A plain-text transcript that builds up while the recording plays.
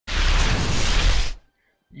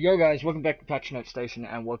Yo guys, welcome back to Patch Note Station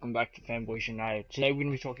and welcome back to Fanboys United. Today we're going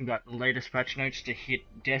to be talking about the latest patch notes to hit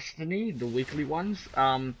Destiny, the weekly ones.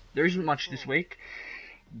 There isn't much this week,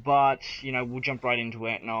 but, we'll jump right into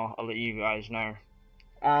it and I'll let you guys know.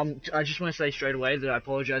 I just want to say straight away that I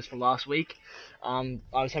apologize for last week. I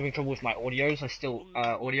was having trouble with my audios, I still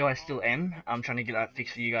am. I'm trying to get that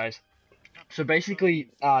fixed for you guys. So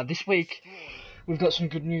basically, this week, we've got some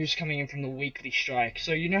good news coming in from the weekly strike.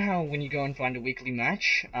 So you know how when you go and find a weekly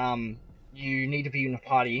match, you need to be in a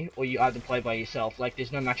party, or you either play by yourself. Like,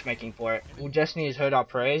 there's no matchmaking for it. Well, Destiny has heard our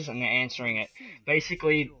prayers, and they're answering it.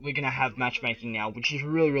 Basically, we're gonna have matchmaking now, which is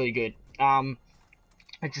really, really good.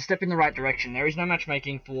 It's a step in the right direction. There is no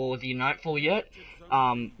matchmaking for the Nightfall yet,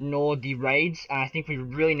 nor the raids, and I think we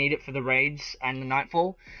really need it for the raids and the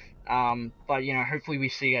Nightfall. But, hopefully we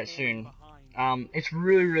see that soon. It's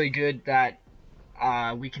really, really good that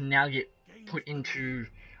we can now get put into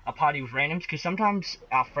a party with randoms, because sometimes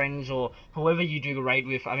our friends or whoever you do the raid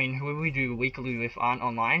with, whoever we do the weekly with aren't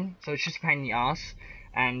online, so it's just a pain in the ass,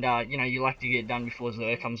 and you like to get it done before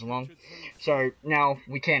Xur comes along. So now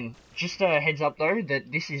we can. Just a heads up though,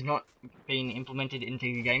 that this is not being implemented into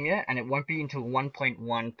the game yet, and it won't be until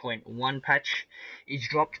 1.1.1 patch is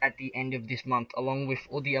dropped at the end of this month, along with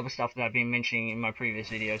all the other stuff that I've been mentioning in my previous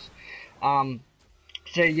videos.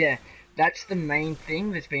 So yeah, that's the main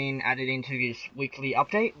thing that's been added into this weekly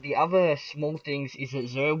update. The other small things is that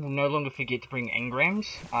Xur will no longer forget to bring engrams,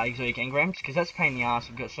 exotic engrams, because that's a pain in the ass.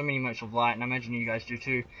 We've got so many motes of light, and I imagine you guys do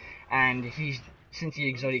too. And since the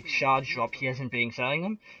exotic shards drop, he hasn't been selling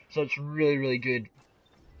them, so it's really, really good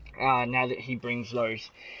now that he brings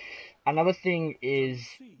those. Another thing is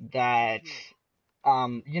that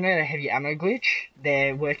the heavy ammo glitch,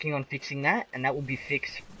 they're working on fixing that, and that will be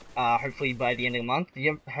fixed hopefully by the end of the month.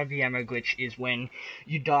 The heavy ammo glitch is when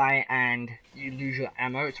you die and you lose your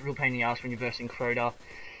ammo. It's a real pain in the ass when you're versing Crota.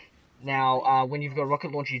 Now, when you've got a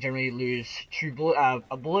rocket launcher, you generally lose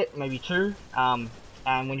a bullet, maybe two, and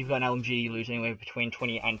when you've got an LMG, you lose anywhere between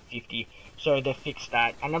 20 and 50. So they fixed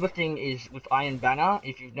that. Another thing is with Iron Banner,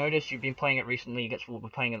 if you've noticed, you've been playing it recently, that's what we're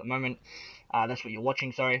playing at the moment, that's what you're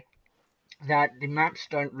watching, sorry, that the maps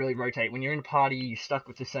don't really rotate. When you're in a party, you're stuck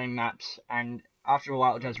with the same maps, and after a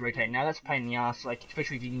while it does rotate. Now that's a pain in the ass, like,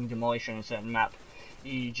 especially if you're getting demolished on a certain map,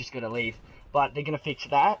 you just gotta leave. But they're gonna fix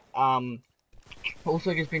that.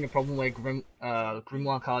 Also, there's been a problem where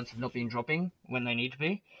Grimoire cards have not been dropping when they need to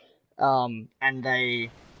be. And they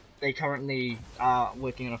currently are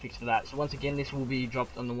working on a fix for that. So once again, this will be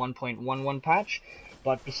dropped on the 1.11 patch.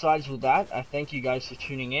 But besides all that, I thank you guys for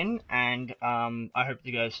tuning in, and I hope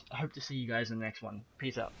to see you guys in the next one.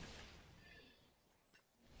 Peace out.